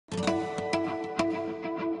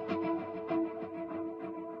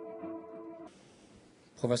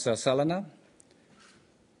Professor Saloner,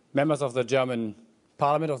 members of the German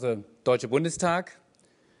Parliament, of the Deutsche Bundestag,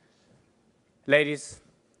 ladies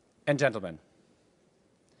and gentlemen.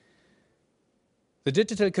 The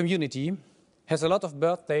digital community has a lot of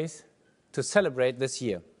birthdays to celebrate this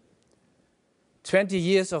year. 20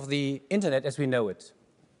 years of the internet as we know it.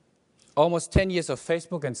 Almost 10 years of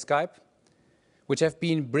Facebook and Skype, which have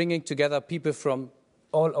been bringing together people from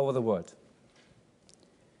all over the world.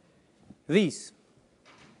 These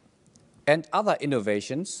and other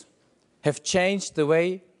innovations have changed the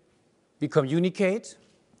way we communicate,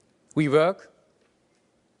 we work,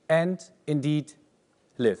 and indeed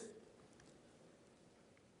live.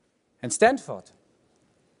 And Stanford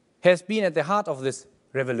has been at the heart of this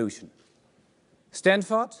revolution.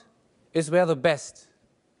 Stanford is where the best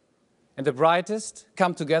and the brightest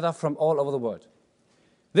come together from all over the world.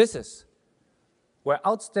 This is where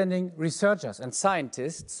outstanding researchers and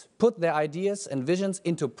scientists put their ideas and visions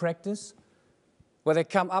into practice, where they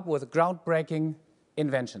come up with groundbreaking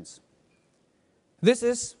inventions. This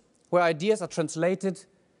is where ideas are translated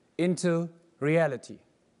into reality.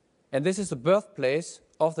 And this is the birthplace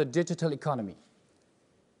of the digital economy.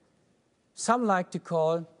 Some like to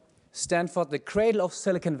call Stanford the cradle of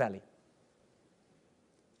Silicon Valley.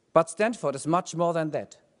 But Stanford is much more than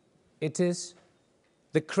that. It is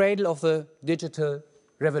the cradle of the digital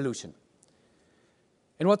revolution.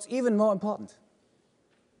 And what's even more important,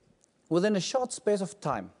 within a short space of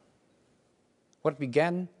time, what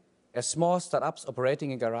began as small startups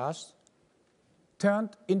operating in garages turned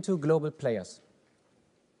into global players.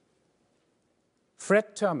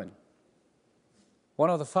 Fred Terman, one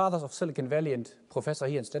of the fathers of Silicon Valley and professor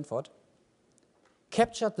here in Stanford,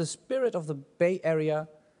 captured the spirit of the Bay Area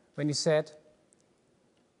when he said,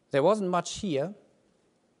 there wasn't much here,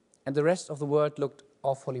 and the rest of the world looked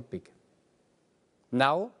awfully big.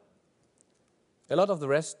 Now, a lot of the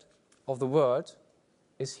rest of the world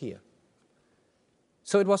is here.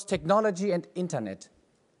 So it was technology and internet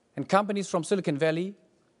and companies from Silicon Valley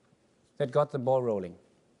that got the ball rolling.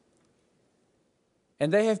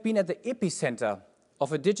 And they have been at the epicenter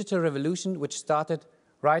of a digital revolution which started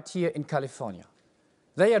right here in California.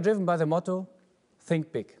 They are driven by the motto,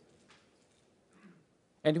 think big.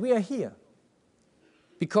 And we are here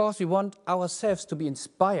because we want ourselves to be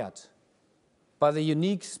inspired by the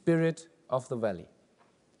unique spirit of the valley.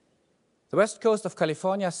 The west coast of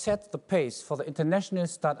California set the pace for the international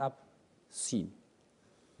startup scene.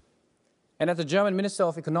 And as the German Minister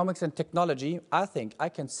of Economics and Technology, I think I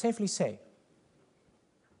can safely say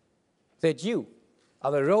that you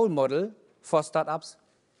are the role model for startups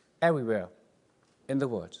everywhere in the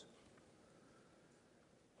world.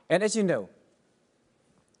 And as you know,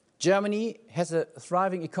 Germany has a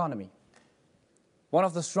thriving economy, one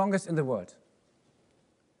of the strongest in the world.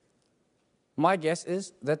 My guess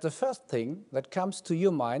is that the first thing that comes to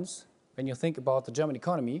your minds when you think about the German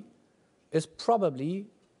economy is probably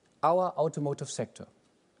our automotive sector.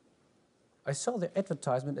 I saw the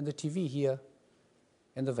advertisement in the TV here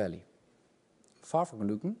in the valley.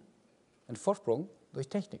 Fahrvergnügen and Vorsprung durch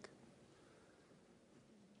Technik.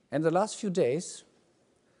 And the last few days,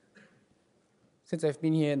 since I've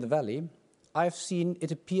been here in the valley, I've seen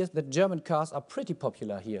it appears that German cars are pretty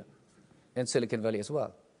popular here in Silicon Valley as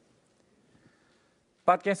well.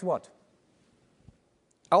 But guess what?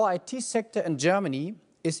 Our IT sector in Germany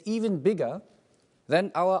is even bigger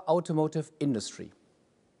than our automotive industry.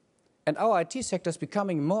 And our IT sector is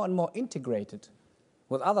becoming more and more integrated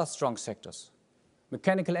with other strong sectors.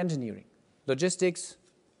 Mechanical engineering, logistics,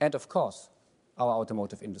 and of course, our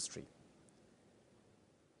automotive industry.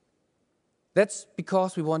 That's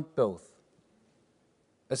because we want both.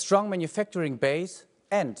 A strong manufacturing base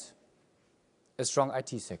and a strong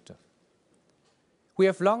IT sector. We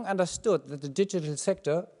have long understood that the digital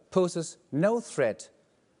sector poses no threat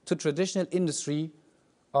to traditional industry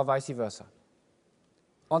or vice versa.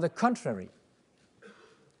 On the contrary,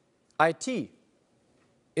 IT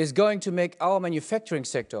is going to make our manufacturing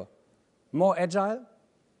sector more agile,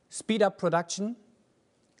 speed up production,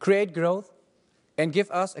 create growth, and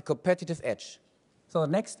give us a competitive edge. So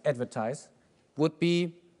the next advertise would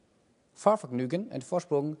be Fahrvergnügen and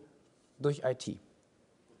Vorsprung durch IT.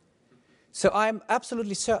 So I'm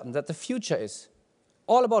absolutely certain that the future is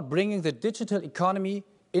all about bringing the digital economy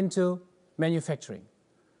into manufacturing.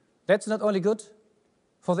 That's not only good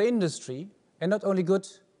for the industry and not only good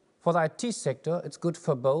for the IT sector, it's good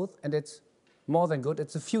for both, and it's more than good.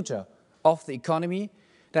 It's the future of the economy.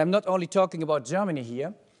 And I'm not only talking about Germany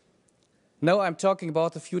here. No, I'm talking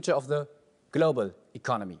about the future of the global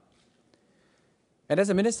economy. And as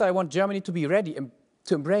a minister, I want Germany to be ready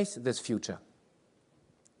to embrace this future.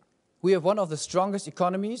 We have one of the strongest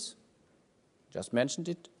economies, just mentioned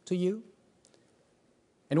it to you.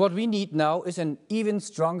 And what we need now is an even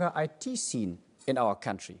stronger IT scene in our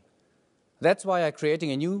country. That's why I'm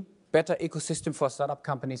creating a new, better ecosystem for startup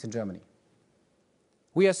companies in Germany.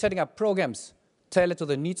 We are setting up programs tailored to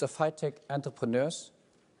the needs of high-tech entrepreneurs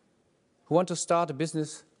who want to start a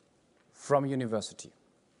business from university.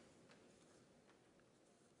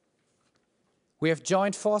 We have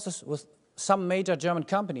joined forces with some major German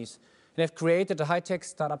companies and have created a high-tech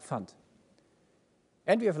startup fund.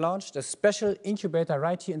 And we have launched a special incubator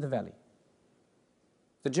right here in the Valley,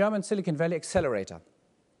 the German Silicon Valley Accelerator.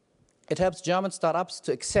 It helps German startups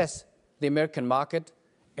to access the American market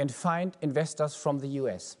and find investors from the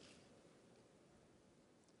US.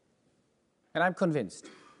 And I'm convinced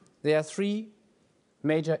there are three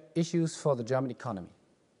major issues for the German economy.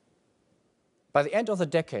 By the end of the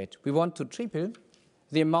decade, we want to triple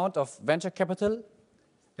the amount of venture capital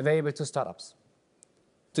available to startups,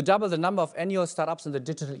 to double the number of annual startups in the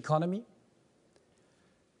digital economy,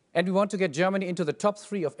 and we want to get Germany into the top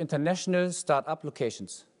 3 of international startup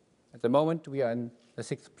locations. At the moment, we are in the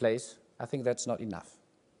 6th place. I think that's not enough.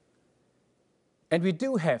 And we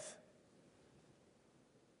do have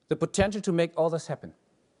the potential to make all this happen.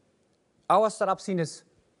 Our startup scene is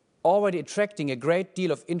already attracting a great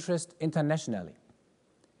deal of interest internationally.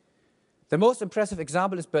 The most impressive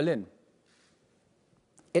example is Berlin.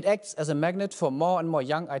 It acts as a magnet for more and more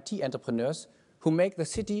young IT entrepreneurs who make the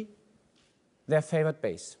city their favorite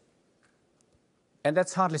base. And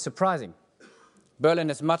that's hardly surprising. Berlin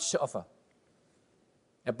has much to offer.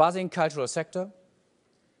 A buzzing cultural sector,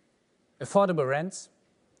 affordable rents,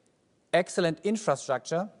 excellent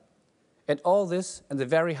infrastructure, and all this in the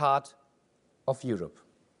very heart of Europe.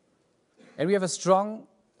 And we have a strong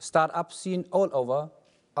startup scene all over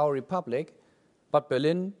our republic, but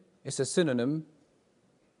Berlin is a synonym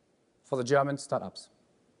for the German startups.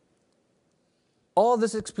 All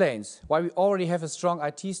this explains why we already have a strong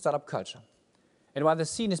IT startup culture and why the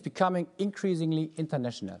scene is becoming increasingly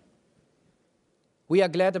international. We are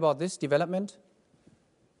glad about this development,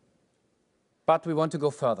 but we want to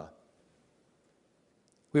go further.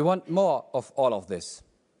 We want more of all of this.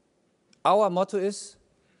 Our motto is,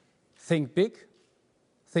 think big,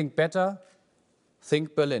 think better,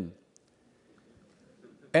 think Berlin.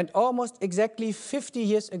 And almost exactly 50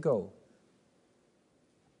 years ago,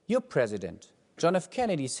 your president, John F.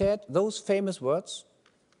 Kennedy, said those famous words,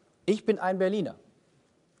 "Ich bin ein Berliner."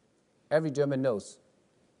 Every German knows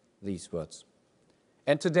these words.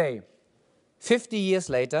 And today, 50 years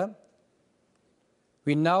later,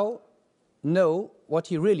 we now know what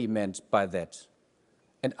he really meant by that.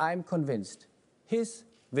 And I'm convinced his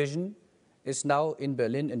vision is now in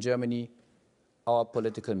Berlin, in Germany, our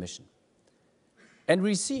political mission. And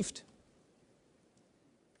received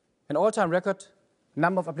an all-time record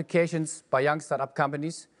number of applications by young startup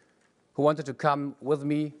companies who wanted to come with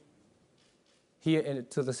me here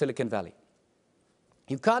to the Silicon Valley.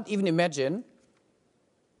 You can't even imagine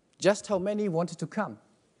just how many wanted to come.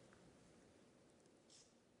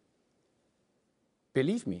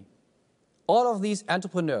 Believe me, all of these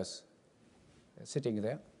entrepreneurs sitting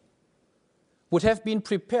there would have been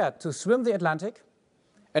prepared to swim the Atlantic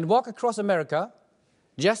and walk across America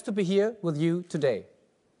just to be here with you today.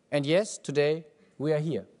 And yes, today we are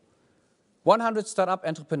here. 100 startup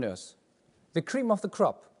entrepreneurs, the cream of the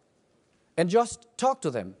crop. And just talk to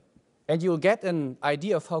them, and you'll get an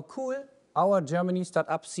idea of how cool our Germany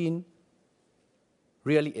startup scene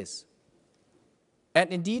really is.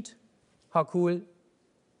 And indeed, how cool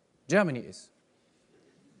Germany is.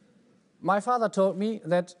 My father told me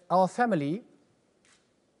that our family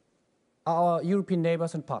are our European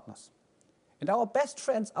neighbors and partners. And our best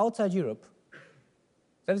friends outside Europe,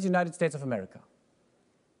 that is the United States of America.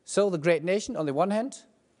 So the great nation on the one hand,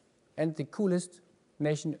 and the coolest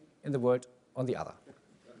nation in the world on the other.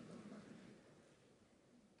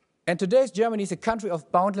 And today's Germany is a country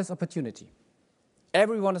of boundless opportunity.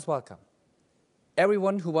 Everyone is welcome.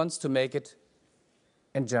 Everyone who wants to make it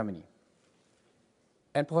in Germany.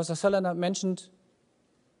 And Professor Söllner mentioned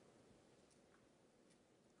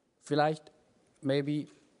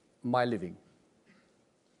maybe my living.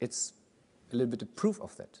 It's a little bit of proof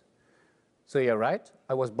of that. So you're right,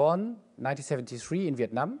 I was born 1973 in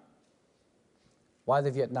Vietnam. Why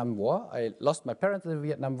the Vietnam War? I lost my parents in the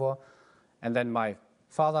Vietnam War, and then my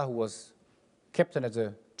father, who was captain at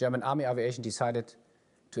the German Army Aviation, decided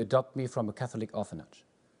to adopt me from a Catholic orphanage.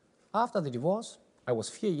 After the divorce, I was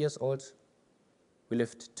 4 years old. We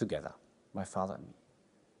lived together, my father and me.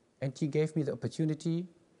 And he gave me the opportunity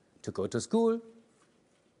to go to school,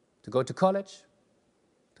 to go to college,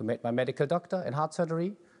 to make my medical doctor in heart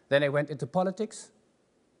surgery, Then I went into politics,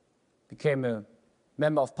 became a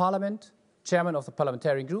member of parliament, chairman of the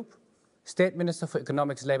parliamentary group, state minister for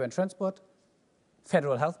economics, labor and transport,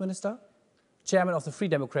 federal health minister, chairman of the Free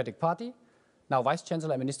Democratic Party, now vice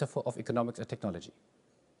chancellor and minister of economics and technology.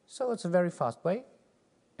 So it's a very fast way,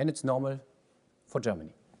 and it's normal for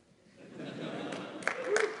Germany.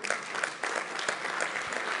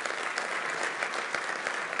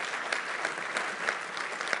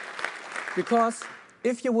 Because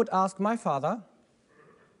if you would ask my father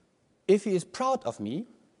if he is proud of me,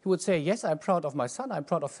 he would say, yes, I'm proud of my son, I'm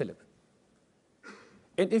proud of Philip.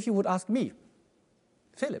 And if you would ask me,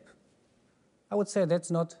 Philip, I would say that's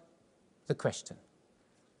not the question.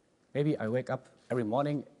 Maybe I wake up every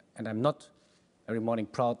morning and I'm not every morning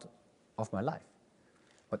proud of my life.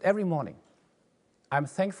 But every morning I'm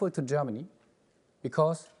thankful to Germany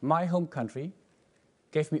because my home country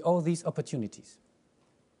gave me all these opportunities.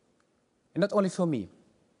 And not only for me,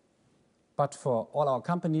 but for all our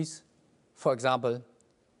companies, for example,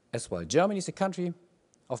 as well. Germany is a country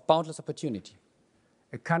of boundless opportunity,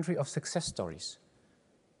 a country of success stories.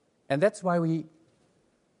 And that's why we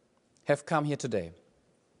have come here today.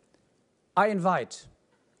 I invite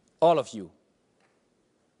all of you,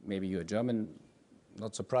 maybe you're German,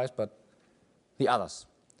 not surprised, but the others,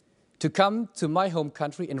 to come to my home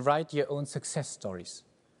country and write your own success stories.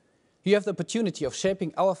 You have the opportunity of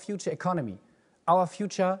shaping our future economy, our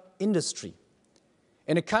future industry,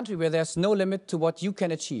 in a country where there's no limit to what you can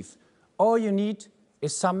achieve. All you need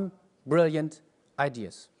is some brilliant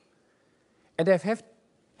ideas. And I've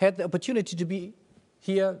had the opportunity to be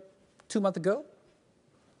here 2 months ago.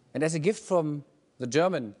 And as a gift from the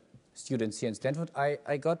German students here in Stanford,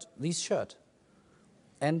 I got this shirt.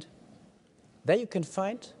 And there you can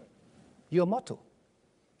find your motto.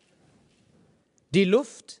 Die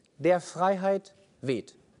Luft der Freiheit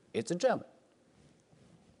weht. It's in German.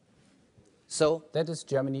 So that is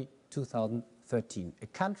Germany 2013, a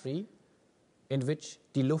country in which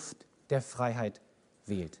die Luft der Freiheit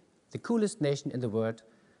weht. The coolest nation in the world.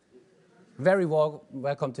 Very warm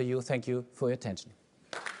welcome to you. Thank you for your attention.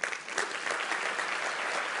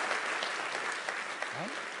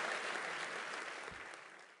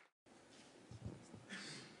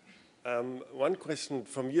 One question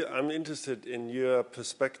from you. I'm interested in your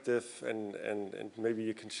perspective, and maybe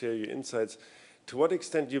you can share your insights. To what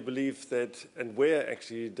extent do you believe that, and where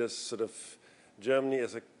actually does sort of Germany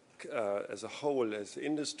as a whole, as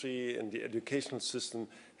industry and the educational system,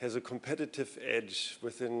 has a competitive edge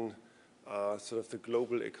within sort of the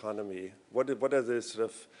global economy? What are the sort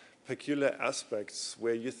of peculiar aspects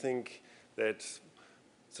where you think that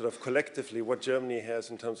sort of collectively what Germany has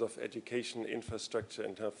in terms of education infrastructure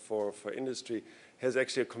and for industry has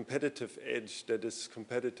actually a competitive edge that is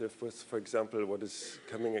competitive with, for example, what is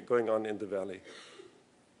going on in the Valley?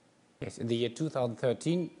 Yes, in the year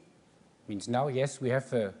 2013, means now, yes, we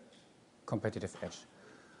have a competitive edge.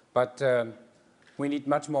 But we need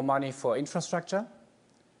much more money for infrastructure.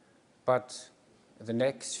 But in the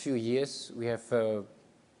next few years, we have a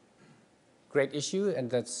great issue, and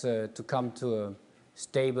that's to come to a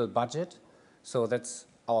stable budget. So that's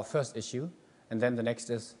our first issue. And then the next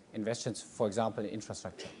is investments, for example, in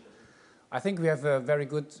infrastructure. I think we have a very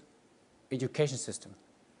good education system.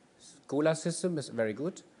 Scholar system is very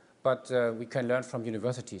good, but we can learn from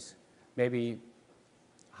universities. Maybe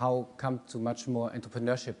how come to much more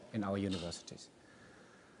entrepreneurship in our universities.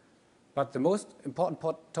 But the most important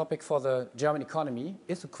topic for the German economy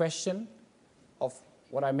is the question of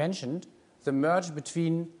what I mentioned, the merge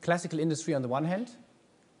between classical industry on the one hand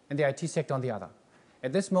and the IT sector on the other.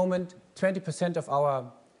 At this moment, 20% of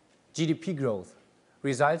our GDP growth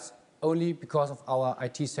results only because of our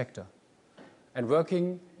IT sector and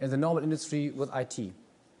working in the normal industry with IT.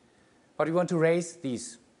 But we want to raise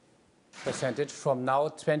these percentage from now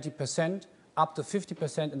 20% up to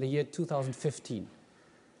 50% in the year 2015.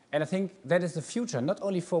 And I think that is the future, not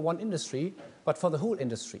only for one industry, but for the whole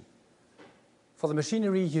industry. For the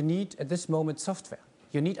machinery, you need, at this moment, software.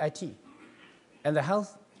 You need IT. And the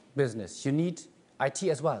health business, you need IT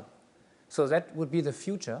as well. So that would be the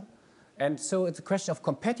future. And so it's a question of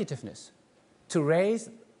competitiveness, to raise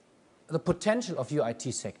the potential of your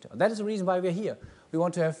IT sector. That is the reason why we're here. We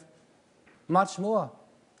want to have much more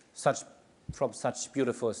from such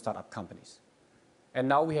beautiful startup companies. And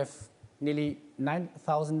now we have nearly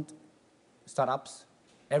 9,000 startups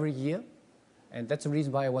every year. And that's the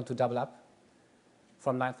reason why I want to double up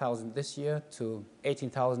from 9,000 this year to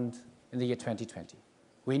 18,000 in the year 2020.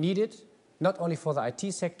 We need it not only for the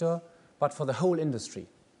IT sector, but for the whole industry.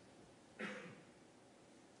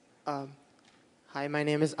 Hi, my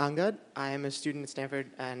name is Angad. I am a student at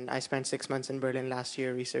Stanford, and I spent 6 months in Berlin last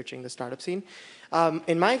year researching the startup scene.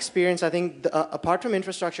 In my experience, I think apart from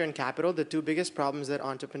infrastructure and capital, the two biggest problems that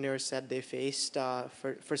entrepreneurs said they faced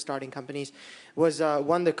for starting companies was,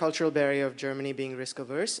 one, the cultural barrier of Germany being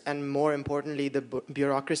risk-averse, and more importantly, the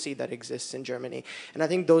bureaucracy that exists in Germany. And I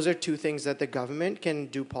think those are two things that the government can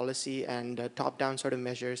do policy and top-down sort of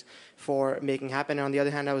measures for making happen. And on the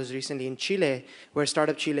other hand, I was recently in Chile, where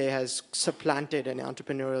Startup Chile has supplanted an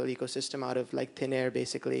entrepreneurial ecosystem out of like thin air,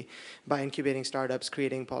 basically, by incubating startups,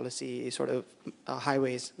 creating policy, sort of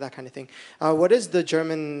highways, that kind of thing. What is the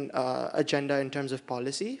German agenda in terms of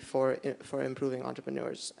policy for improving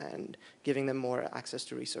entrepreneurs and giving them more access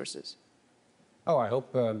to resources? Oh, I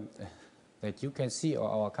hope that you can see, or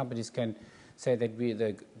our companies can say that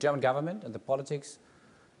the German government and the politics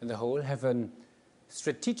in the whole have a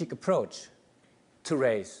strategic approach to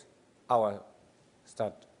raise our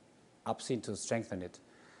startup scene, to strengthen it.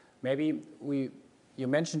 Maybe you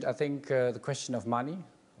mentioned, I think, the question of money,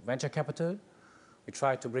 venture capital. We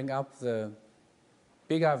try to bring up the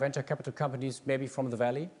bigger venture capital companies, maybe from the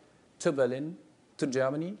Valley to Berlin, to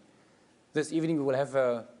Germany. This evening we will have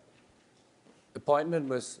an appointment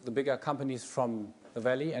with the bigger companies from the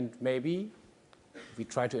Valley, and maybe we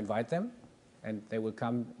try to invite them, and they will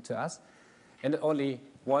come to us. And not only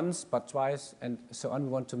once, but twice, and so on. We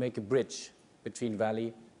want to make a bridge between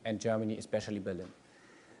Valley and Germany, especially Berlin.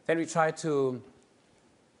 Then we try to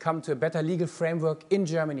come to a better legal framework in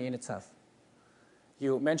Germany in itself.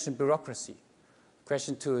 You mentioned bureaucracy.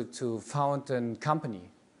 Question to found a company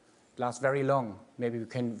lasts very long. Maybe we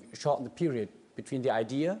can shorten the period between the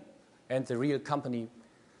idea and the real company.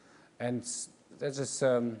 And that is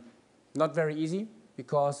not very easy,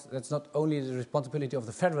 because that's not only the responsibility of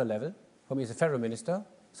the federal level. For me, as a federal minister,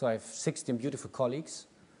 so I have 16 beautiful colleagues.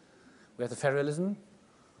 We have the federalism.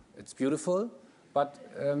 It's beautiful, but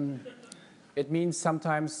it means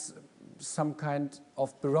sometimes some kind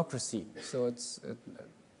of bureaucracy. So it's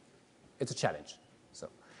a challenge. So,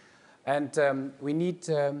 and we need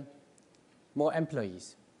more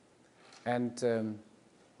employees and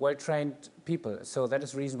well-trained people. So that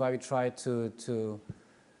is the reason why we try to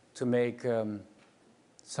make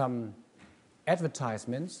some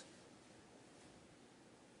advertisements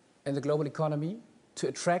in the global economy to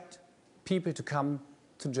attract people to come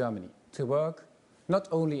to Germany to work, not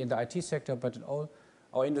only in the IT sector, but in all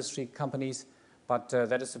our industry companies. But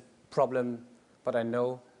that is a problem, but I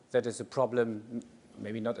know that is a problem,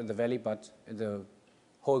 maybe not in the Valley, but in the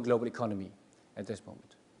whole global economy at this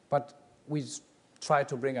moment. But we try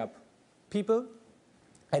to bring up people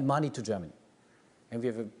and money to Germany. And we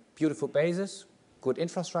have a beautiful basis, good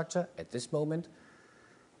infrastructure at this moment,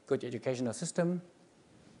 good educational system,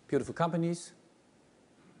 beautiful companies,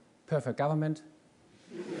 perfect government,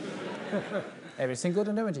 everything good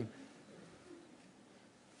in Germany.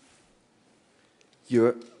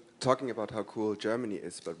 You're talking about how cool Germany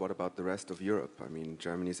is, but what about the rest of Europe? I mean,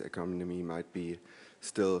 Germany's economy might be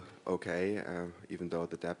still okay, even though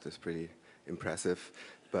the debt is pretty impressive.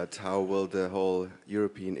 But how will the whole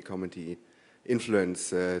European economy influence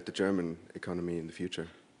the German economy in the future?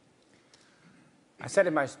 I said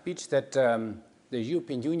in my speech that the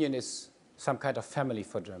European Union is some kind of family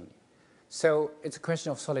for Germany. So it's a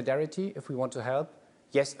question of solidarity, if we want to help,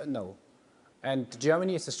 yes and no. And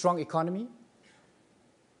Germany is a strong economy,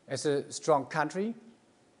 as a strong country.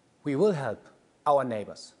 We will help our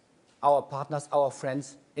neighbors, our partners, our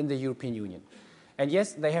friends in the European Union. And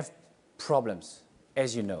yes, they have problems,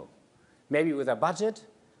 as you know, maybe with their budget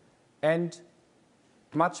and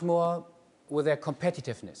much more with their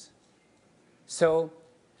competitiveness. So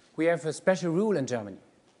we have a special rule in Germany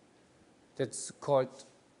that's called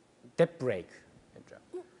debt break in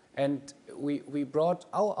Germany. And we brought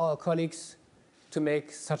our colleagues to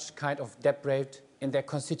make such kind of debt break in their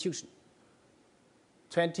constitution.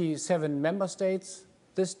 27 member states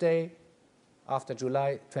this day, after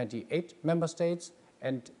July, 28 member states,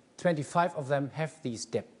 and 25 of them have these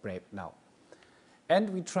debt break now. And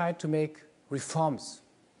we tried to make reforms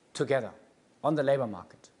together on the labor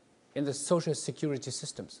market, in the social security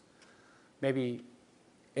systems, maybe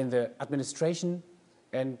in the administration,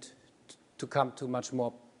 and to come to much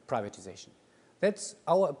more privatization. That's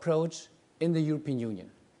our approach in the European Union.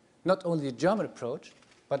 Not only the German approach,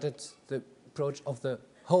 but it's the approach of the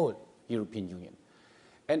whole European Union.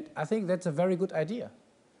 And I think that's a very good idea,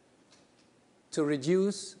 to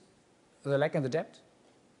reduce the lack and the debt,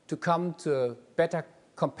 to come to better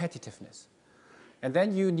competitiveness. And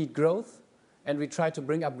then you need growth, and we try to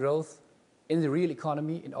bring up growth in the real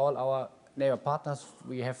economy in all our neighbor partners.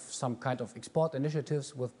 We have some kind of export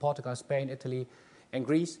initiatives with Portugal, Spain, Italy, and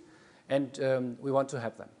Greece. and we want to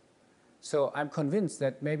help them. So I'm convinced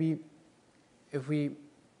that maybe if we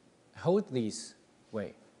hold this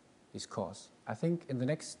course, I think in the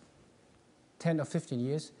next 10 or 15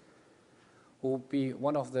 years, we'll be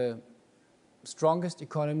one of the strongest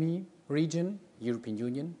economy region, European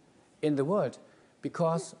Union, in the world,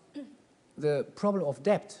 because the problem of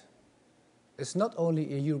debt is not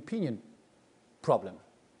only a European problem.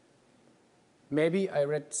 Maybe I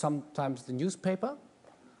read sometimes the newspaper,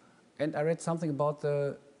 and I read something about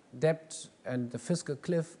the debt and the fiscal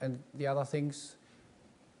cliff and the other things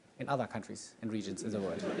in other countries and regions in the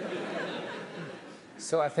world.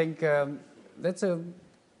 So I think that's a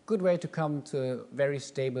good way to come to a very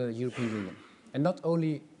stable European Union, and not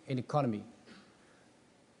only in economy,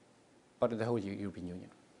 but in the whole European Union.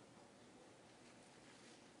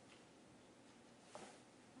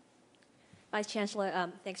 Vice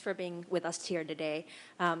Chancellor, thanks for being with us here today.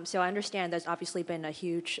 So I understand there's obviously been a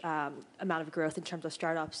huge amount of growth in terms of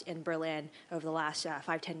startups in Berlin over the last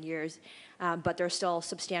 5-10 years, but there are still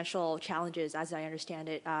substantial challenges, as I understand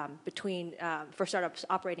it, for startups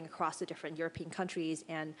operating across the different European countries,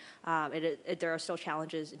 and there are still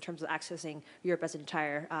challenges in terms of accessing Europe as an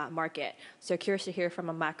entire market. So curious to hear from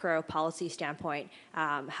a macro policy standpoint,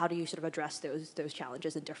 how do you sort of address those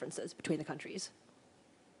challenges and differences between the countries?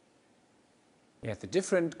 Yeah, the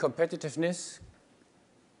different competitiveness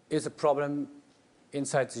is a problem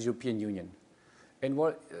inside the European Union. And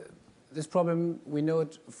this problem, we know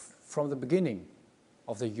it from the beginning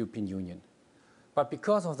of the European Union. But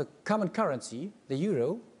because of the common currency, the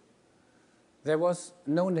euro, there was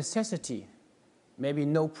no necessity, maybe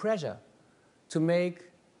no pressure, to make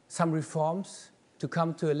some reforms to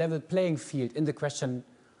come to a level playing field in the question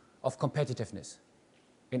of competitiveness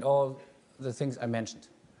in all the things I mentioned.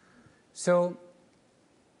 So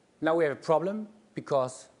now we have a problem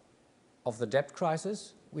because of the debt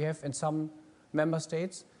crisis we have in some member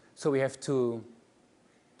states. So we have to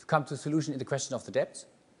come to a solution in the question of the debt.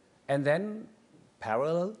 And then,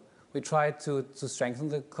 parallel, we try to strengthen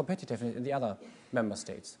the competitiveness in the other member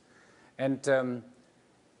states. And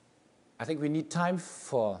I think we need time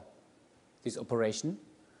for this operation,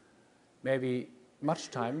 maybe much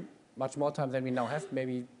more time than we now have,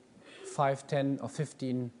 maybe 5, 10, or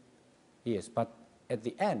 15 years. But at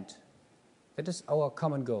the end, that is our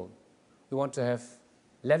common goal. We want to have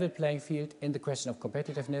level playing field in the question of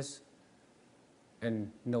competitiveness and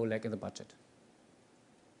no lack in the budget.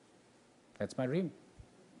 That's my dream.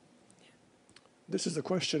 This is a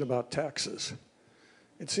question about taxes.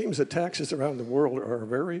 It seems that taxes around the world are a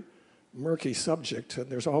very murky subject, and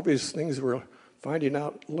there's always things we're finding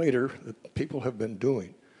out later that people have been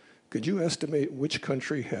doing. Could you estimate which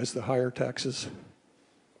country has the higher taxes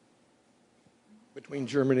between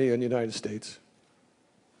Germany and the United States?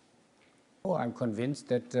 Oh, I'm convinced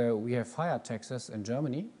that we have higher taxes in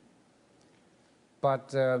Germany,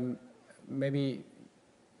 but maybe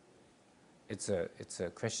it's a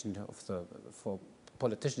question for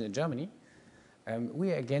politicians in Germany.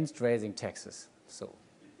 We are against raising taxes, so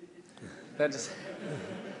that is.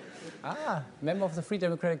 Member of the Free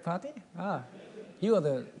Democratic Party. You are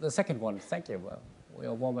the second one. Thank you. Well, we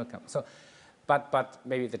are warm welcome. So. But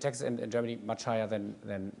maybe the taxes in Germany much higher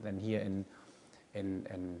than here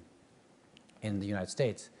in the United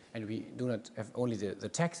States. And we do not have only the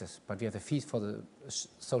taxes, but we have the fees for the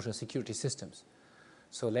social security systems.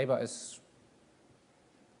 So labor is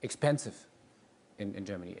expensive in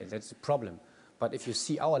Germany, and that's a problem. But if you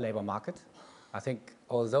see our labor market, I think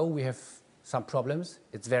although we have some problems,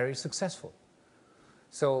 it's very successful.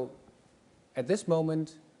 So at this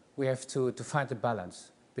moment, we have to find a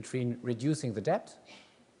balance between reducing the debt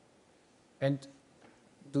and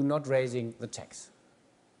do not raising the tax.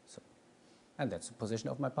 So, and that's the position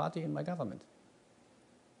of my party and my government.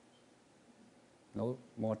 No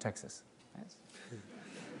more taxes. Yes.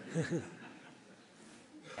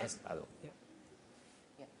 Yes, hello. Yeah.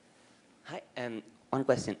 Yeah. Hi, one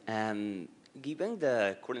question. Given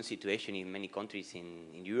the current situation in many countries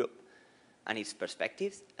in Europe and its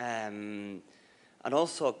perspectives, and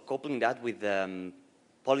also coupling that with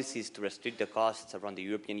policies to restrict the costs around the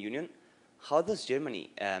European Union, how does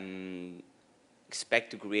Germany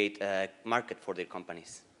expect to create a market for their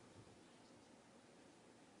companies?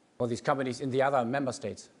 For these companies in the other member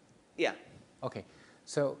states? Yeah. Okay.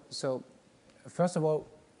 So first of all,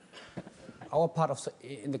 our part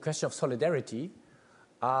in the question of solidarity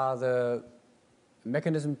are the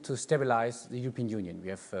mechanism to stabilize the European Union. We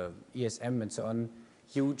have ESM and so on,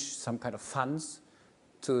 some kind of funds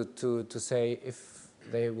to say if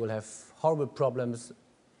they will have horrible problems,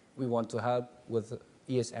 we want to help with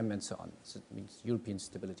ESM and so on. So it means European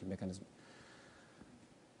Stability Mechanism.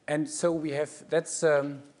 And so we have, that's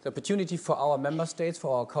the opportunity for our member states,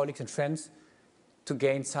 for our colleagues and friends, to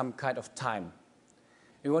gain some kind of time.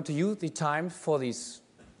 We want to use the time for these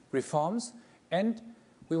reforms, and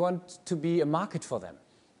we want to be a market for them.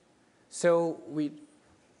 So we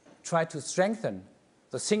try to strengthen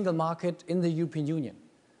the single market in the European Union,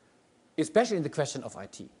 especially in the question of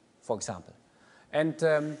IT, for example.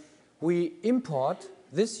 And we import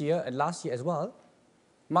this year and last year as well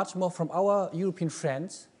much more from our European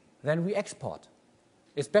friends than we export,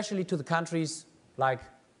 especially to the countries like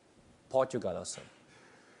Portugal or so.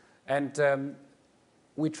 And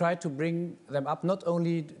we try to bring them up not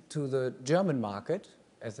only to the German market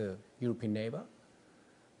as a European neighbor,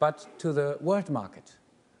 but to the world market.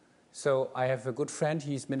 So I have a good friend,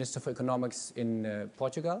 he's Minister for Economics in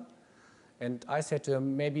Portugal, and I said to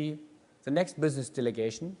him, maybe the next business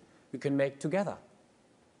delegation we can make together.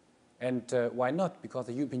 And why not? Because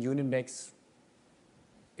the European Union makes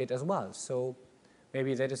it as well. So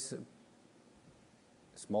maybe that is a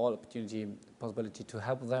small opportunity, possibility to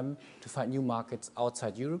help them to find new markets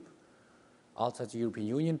outside Europe, outside the European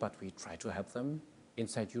Union, but we try to help them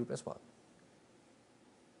inside Europe as well.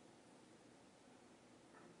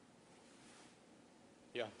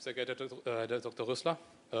 Ja, sehr geehrter Dr. Rösler.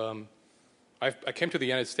 I came to the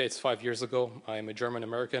United States 5 years ago. I'm a German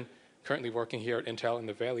American, currently working here at Intel in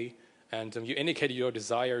the Valley. And you indicated your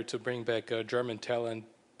desire to bring back German talent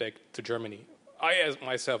back to Germany. I, as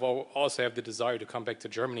myself, also have the desire to come back to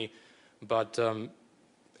Germany. But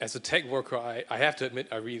as a tech worker, I have to admit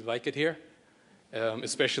I really like it here,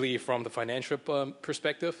 especially from the financial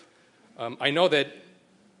perspective. I know that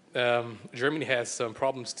Germany has some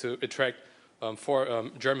problems to attract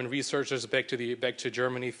German researchers back to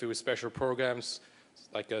Germany through special programs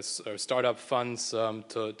like startup funds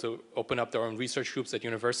to open up their own research groups at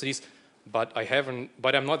universities. But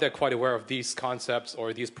I'm not that quite aware of these concepts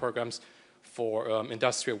or these programs for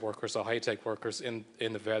industrial workers or high-tech workers in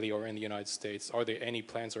the Valley or in the United States. Are there any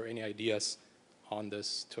plans or any ideas on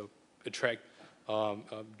this to attract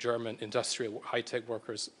German industrial high-tech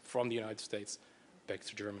workers from the United States back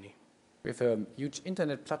to Germany? We have a huge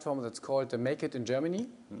internet platform that's called Make It in Germany.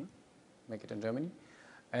 Make It in Germany.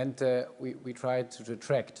 And we try to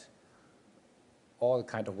attract all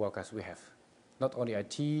kind of workers we have. Not only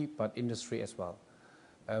IT, but industry as well.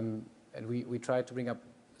 And we try to bring up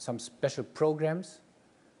some special programs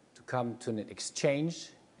to come to an exchange,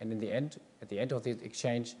 and at the end of the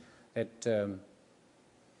exchange, that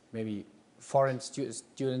maybe foreign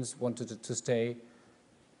students wanted to stay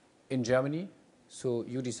in Germany, so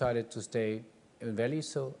you decided to stay in Valley.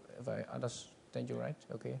 So if I understand you right,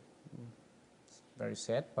 okay. It's very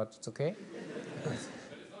sad, but it's okay. But it's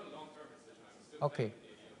not a long-term decision. I'm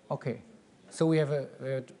still Okay. So we have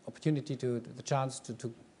an opportunity the chance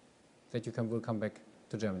that you will come back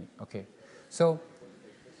to Germany. Okay. So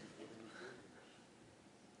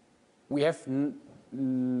we have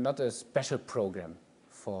not a special program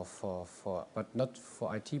but not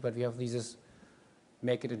for IT, but we have this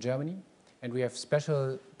Make It in Germany, and we have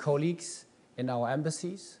special colleagues in our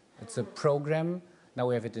embassies. It's a program. Now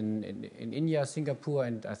we have it in India, Singapore,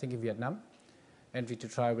 and I think in Vietnam, and we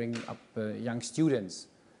try to bring up young students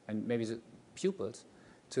and maybe the pupils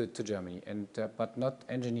to Germany, and but not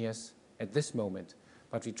engineers at this moment.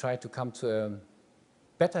 But we try to come to a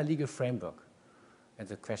better legal framework and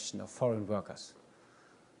the question of foreign workers.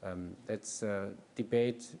 That's a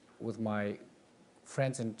debate with my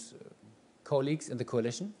friends and colleagues in the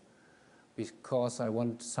coalition, because I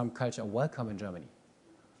want some culture of welcome in Germany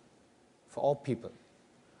for all people.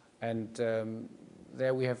 And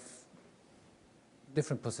there we have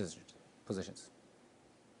different positions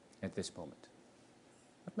at this moment.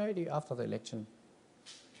 But maybe after the election.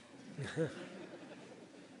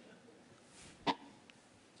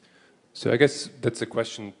 So I guess that's a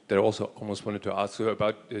question that I also almost wanted to ask you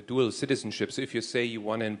about dual citizenship. So if you say you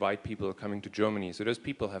want to invite people coming to Germany, so those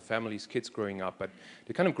people have families, kids growing up, but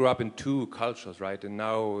they kind of grow up in two cultures, right? And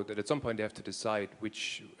now that at some point they have to decide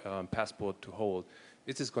which passport to hold.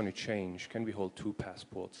 Is this going to change? Can we hold two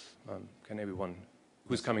passports? Can everyone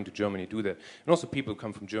who's coming to Germany do that? And also people who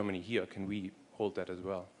come from Germany here, can we hold that as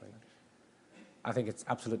well? Right? I think it's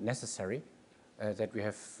absolutely necessary that we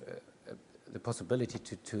have the possibility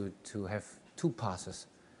to have two passes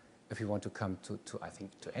if you want to come to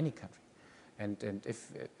any country. And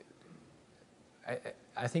if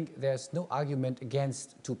I think there's no argument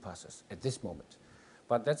against two passes at this moment.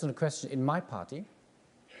 But that's not a question in my party.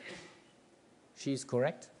 She's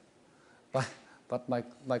correct. But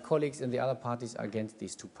my colleagues in the other parties are against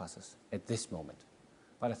these two passes at this moment.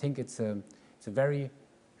 But I think it's a very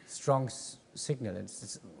strong signal.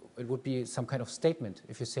 it would be some kind of statement.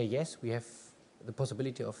 If you say yes, we have the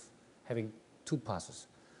possibility of having 2 passes.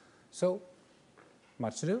 So,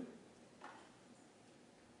 much to do.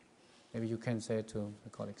 Maybe you can say it to the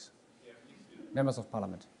colleagues. Yeah, members of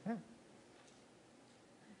parliament. Yeah.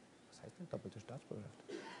 Was heißt denn doppelte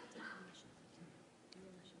Staatsbürgerschaft?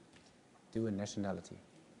 Dual nationality.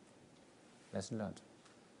 Lesson learned.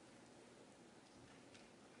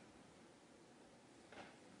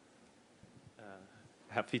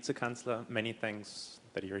 Herr Vize-Chancellor, many thanks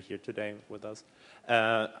that you're here today with us.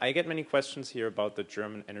 I get many questions here about the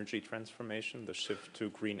German energy transformation, the shift to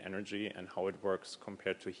green energy and how it works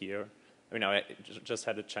compared to here. I mean, I just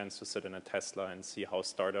had a chance to sit in a Tesla and see how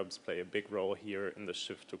startups play a big role here in the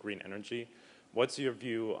shift to green energy. What's your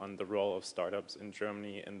view on the role of startups in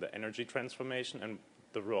Germany in the energy transformation and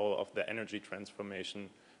the role of the energy transformation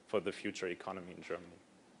for the future economy in Germany?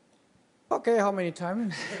 Okay, how many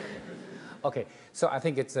times? Okay, so I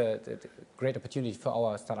think it's a great opportunity for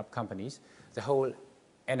our startup companies, the whole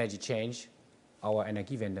energy change, our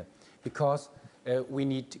Energiewende, because we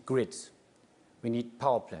need grids, we need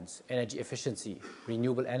power plants, energy efficiency,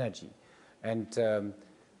 renewable energy. And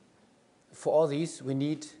for all these, we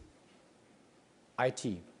need IT.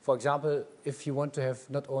 For example, if you want to have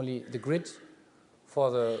not only the grid for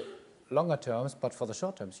the longer terms, but for the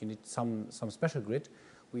short terms, you need some special grid.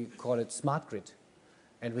 We call it smart grid.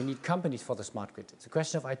 And we need companies for the smart grid. It's a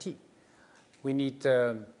question of IT. We need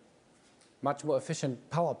much more efficient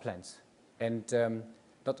power plants. And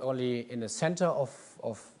not only in the center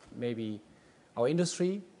of maybe our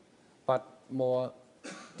industry, but more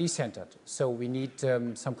decentered. So we need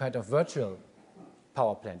some kind of virtual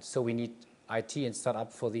power plant. So we need IT and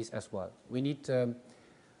startup for these as well. We need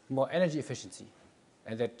more energy efficiency.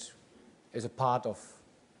 And that is a part of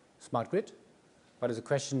smart grid, but it's a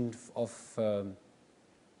question of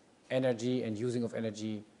energy and using of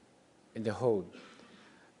energy in the whole.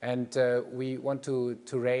 And we want to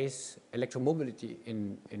raise electromobility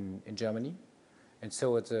in Germany. And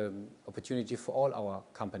so it's an opportunity for all our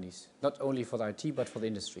companies, not only for the IT, but for the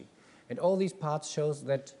industry. And all these parts shows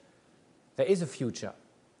that there is a future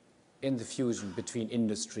in the fusion between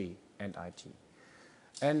industry and IT.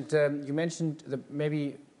 And you mentioned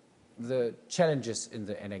maybe the challenges in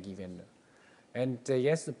the Energiewende. And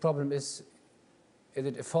yes, the problem is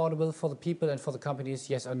it affordable for the people and for the companies,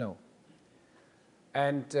 yes or no?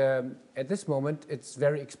 And at this moment, it's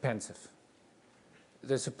very expensive.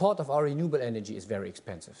 The support of our renewable energy is very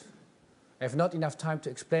expensive. I have not enough time to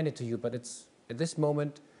explain it to you, but it's, at this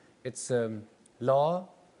moment, it's a law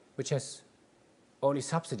which has only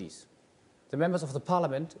subsidies. The members of the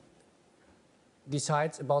parliament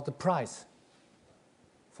decides about the price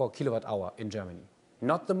for kilowatt hour in Germany,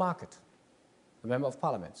 not the market, the member of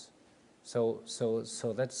parliaments. So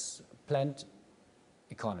that's planned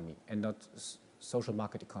economy and not social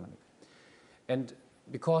market economy. And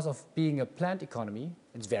because of being a planned economy,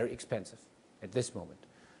 it's very expensive at this moment.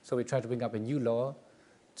 So we try to bring up a new law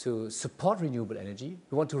to support renewable energy.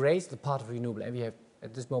 We want to raise the part of renewable energy. We have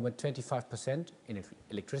at this moment 25% in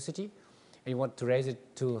electricity, and we want to raise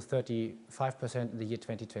it to 35% in the year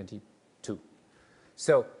 2022.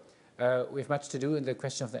 So we have much to do in the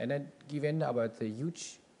question of the Energiewende about the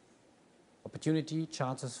huge opportunity,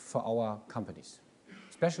 chances for our companies,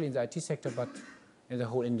 especially in the IT sector, but in the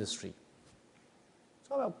whole industry.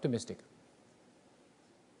 So I'm optimistic.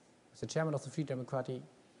 As the chairman of the Free Democracy,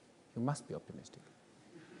 you must be optimistic.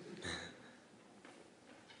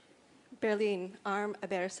 Berlin, arm,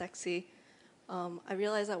 aber sexy. I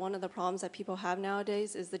realize that one of the problems that people have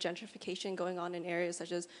nowadays is the gentrification going on in areas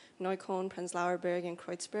such as Neukölln, Prenzlauer Berg, and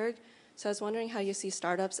Kreuzberg. So I was wondering how you see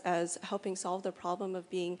startups as helping solve the problem of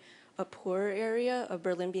being a poor area, of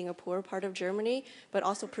Berlin being a poor part of Germany, but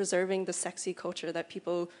also preserving the sexy culture that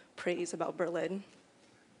people praise about Berlin.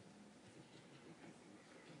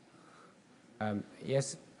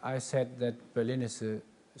 Yes, I said that Berlin is a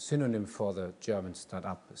synonym for the German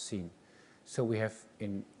startup scene. So we have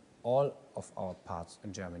in all of our parts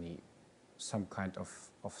in Germany some kind of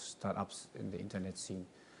startups in the internet scene.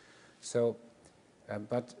 So,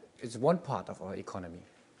 but it's one part of our economy.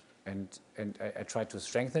 And I try to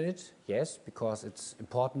strengthen it, yes, because it's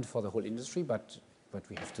important for the whole industry, but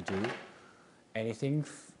we have to do anything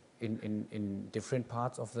in different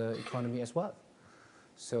parts of the economy as well.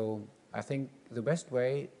 So I think the best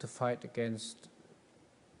way to fight against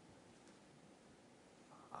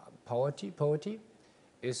poverty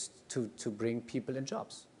is to bring people in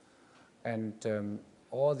jobs. And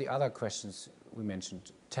all the other questions we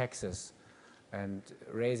mentioned, taxes and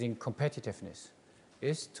raising competitiveness,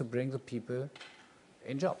 is to bring the people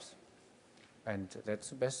in jobs. And that's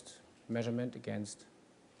the best measurement against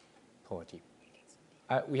poverty.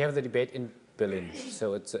 We have the debate in Berlin,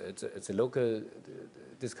 so it's a local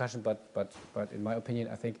discussion, but in my opinion,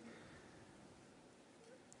 I think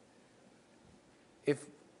if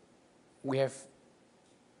we have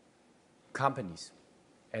companies,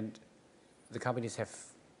 and the companies have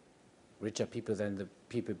richer people than the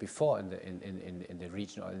people before in the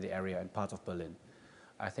region or in the area and parts of Berlin,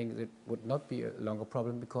 I think that would not be a longer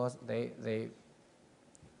problem because they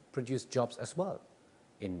produce jobs as well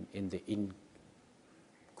in the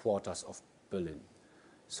quarters of Berlin.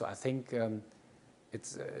 So I think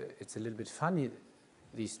it's a little bit funny,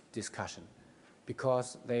 this discussion,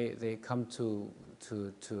 because they come to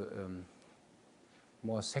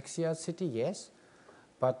more sexier city, yes,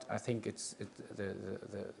 but I think the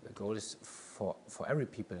goal is for every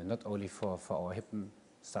people and not only for our hip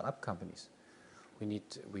startup companies. We need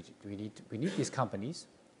these companies,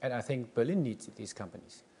 and I think Berlin needs these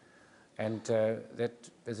companies, and that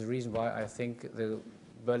is the reason why I think the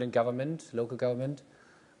Berlin government, local government,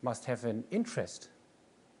 must have an interest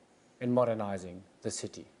in modernizing the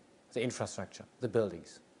city, the infrastructure, the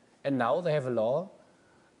buildings. And now they have a law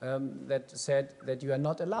that said that you are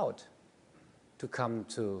not allowed to come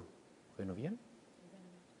to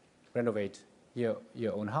renovate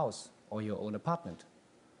your own house or your own apartment.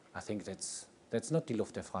 I think that's not die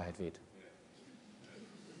Luft der Freiheit weht.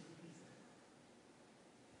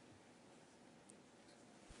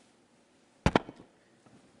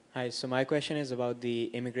 Hi, so my question is about the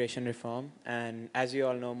immigration reform. And as you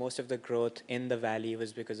all know, most of the growth in the Valley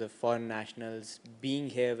was because of foreign nationals being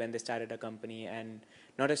here when they started a company, and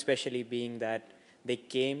not especially being that they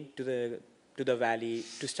came to the Valley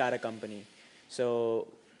to start a company. So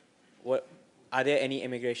are there any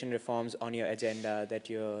immigration reforms on your agenda that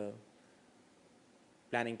you're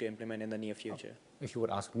planning to implement in the near future? If you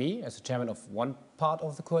would ask me, as a chairman of one part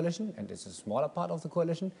of the coalition, and it's a smaller part of the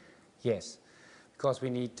coalition, yes. Because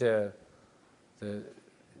we need the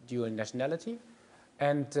dual nationality,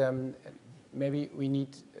 and maybe we need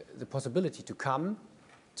the possibility to come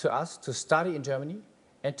to us to study in Germany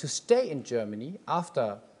and to stay in Germany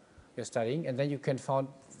after you're studying, and then you can found,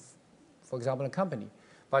 for example, a company.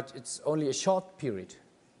 But it's only a short period.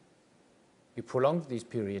 We prolonged this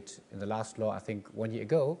period in the last law, I think, 1 year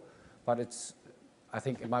ago, but it's, I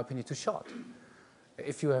think, in my opinion, too short.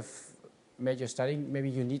 If you have made your studying, maybe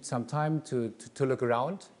you need some time to look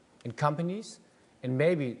around in companies, and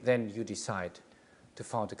maybe then you decide to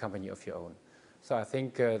found a company of your own. So I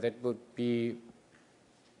think that would be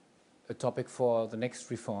a topic for the next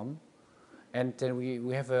reform. And then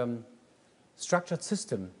we have a structured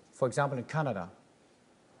system, for example, in Canada,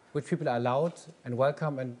 which people are allowed and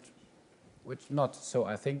welcome and which not. So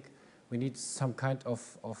I think we need some kind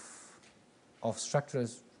of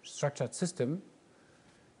structured system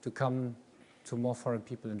to come to more foreign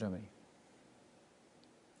people in Germany.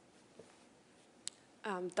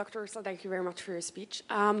 Dr. Rösler, thank you very much for your speech.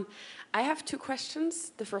 I have two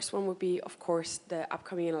questions. The first one would be, of course, the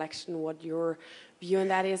upcoming election, what your view on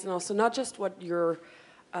that is, and also not just what your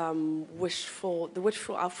wishful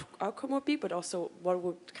outcome would be, but also what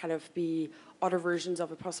would kind of be other versions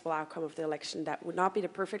of a possible outcome of the election that would not be the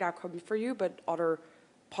perfect outcome for you, but other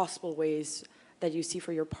possible ways that you see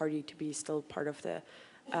for your party to be still part of the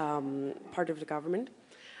government.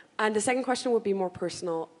 And the second question would be more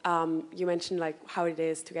personal. You mentioned like how it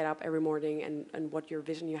is to get up every morning and what your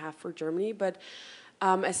vision you have for Germany. But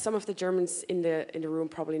as some of the Germans in the room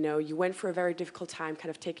probably know, you went for a very difficult time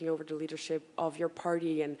kind of taking over the leadership of your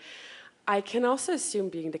party. And I can also assume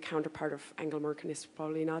being the counterpart of Angela Merkel is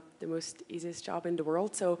probably not the most easiest job in the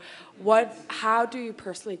world. So how do you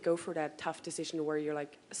personally go for that tough decision where you're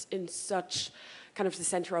like in such kind of the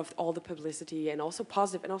center of all the publicity, and also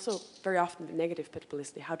positive and also very often the negative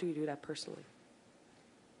publicity? How do you do that personally?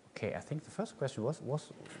 Okay, I think the first question was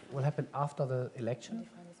what happened after the election?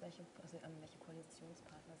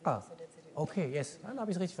 Okay, yes, dann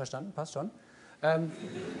habe ich es richtig verstanden, passt schon.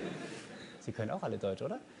 Sie können auch alle Deutsch,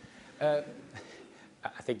 oder?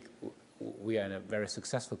 I think we are in a very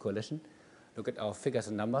successful coalition. Look at our figures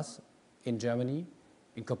and numbers in Germany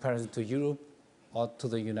in comparison to Europe or to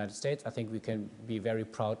the United States. I think we can be very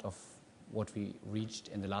proud of what we reached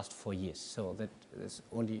in the last 4 years. So that is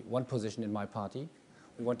only one position in my party.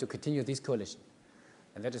 We want to continue this coalition.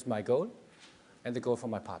 And that is my goal and the goal for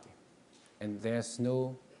my party. And there's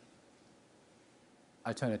no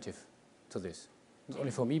alternative to this. Not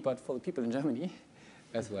only for me, but for the people in Germany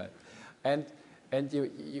as well. And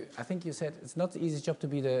I think you said it's not the easiest job to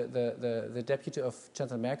be the deputy of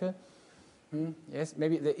Chancellor Merkel. Yes,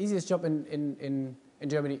 maybe the easiest job in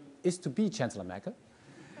Germany is to be Chancellor Merkel.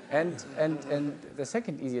 And the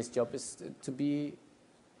second easiest job is to be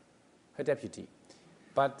her deputy.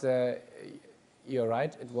 But you're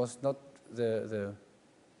right, it was not the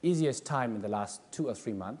easiest time in the last 2 or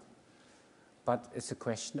 3 months, but it's a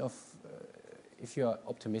question of if you're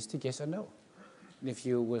optimistic, yes or no, and if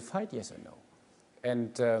you will fight, yes or no.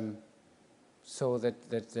 And so that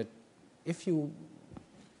if you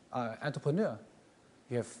are an entrepreneur,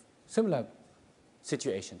 you have similar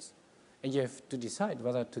situations, and you have to decide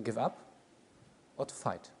whether to give up or to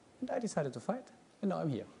fight. And I decided to fight, and now I'm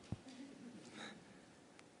here.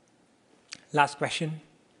 Last question.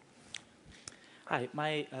 Hi,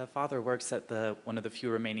 my father works at one of the few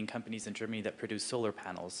remaining companies in Germany that produce solar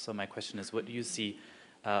panels. So my question is, what do you see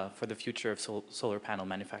for the future of solar panel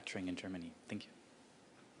manufacturing in Germany? Thank you.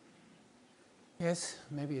 Yes,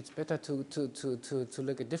 maybe it's better to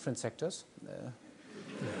look at different sectors.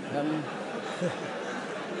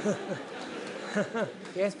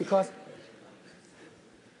 Yes, because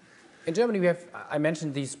in Germany we have, I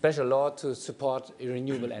mentioned the special law to support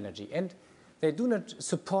renewable energy, and they do not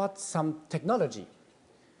support some technology.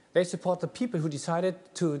 They support the people who decided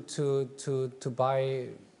to buy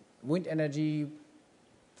wind energy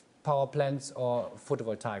power plants or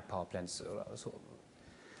photovoltaic power plants,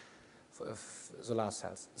 solar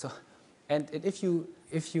cells. So, and if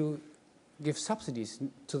you give subsidies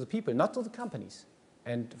to the people, not to the companies,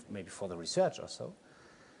 and maybe for the research or so,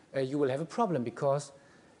 you will have a problem because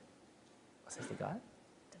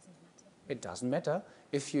it doesn't matter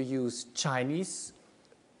if you use Chinese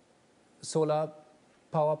solar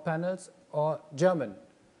power panels or German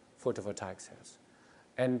photovoltaic cells.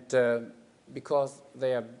 And because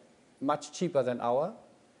they are much cheaper than ours,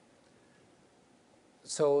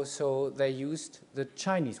 so they used the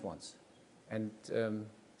Chinese ones. And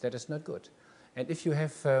that is not good. And if you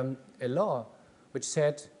have a law which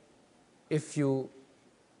said if you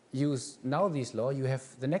use now this law, you have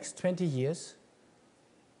the next 20 years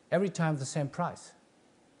every time the same price.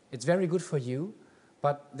 It's very good for you,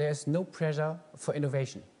 but there's no pressure for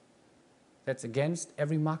innovation. That's against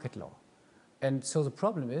every market law. And so the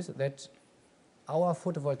problem is that our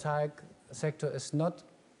photovoltaic sector is not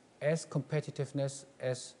as competitiveness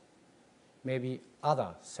as maybe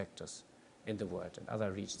other sectors in the world and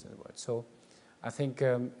other regions in the world. So I think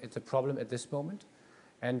it's a problem at this moment.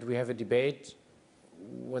 And we have a debate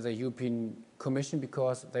with the European Commission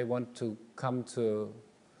because they want to come to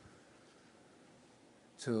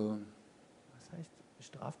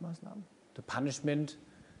Strafmaßnahmen, to punishment,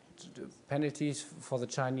 to penalties for the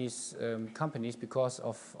Chinese companies because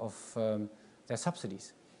of their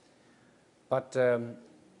subsidies. But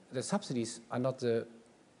the subsidies are not the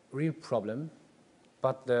real problem,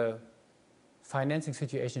 but the financing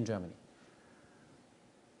situation in Germany.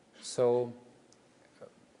 So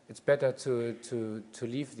it's better to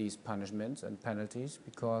leave these punishments and penalties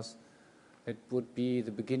because it would be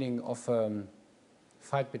the beginning of a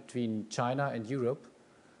fight between China and Europe,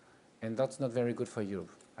 and that's not very good for Europe,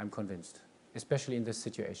 I'm convinced, especially in this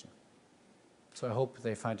situation. So I hope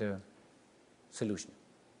they find a solution.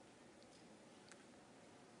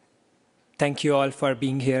 Thank you all for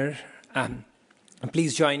being here.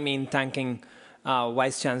 Please join me in thanking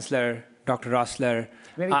Vice Chancellor Dr. Rösler.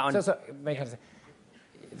 Maybe,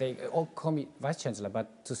 they all call me Vice Chancellor,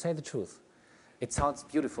 but to say the truth, it sounds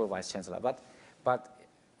beautiful, Vice Chancellor, but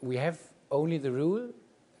we have only the rule,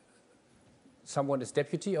 someone is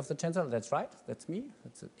deputy of the Chancellor, that's right, that's me,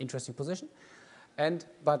 that's an interesting position,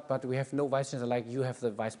 but we have no Vice Chancellor like you have the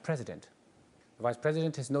Vice President. The Vice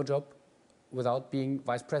President has no job without being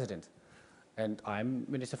Vice President. And I'm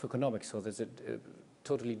Minister for Economics, so there's a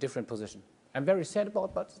totally different position. I'm very sad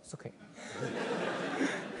about, but it's okay.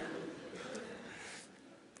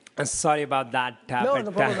 Sorry about that. No,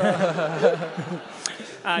 no problem.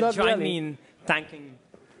 Join me in thanking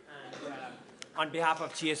on behalf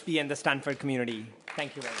of GSP and the Stanford community.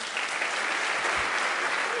 Thank you very much.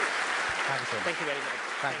 Thank you very much.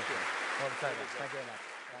 Thank you very much. Thank you. Thank you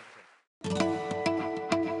very much.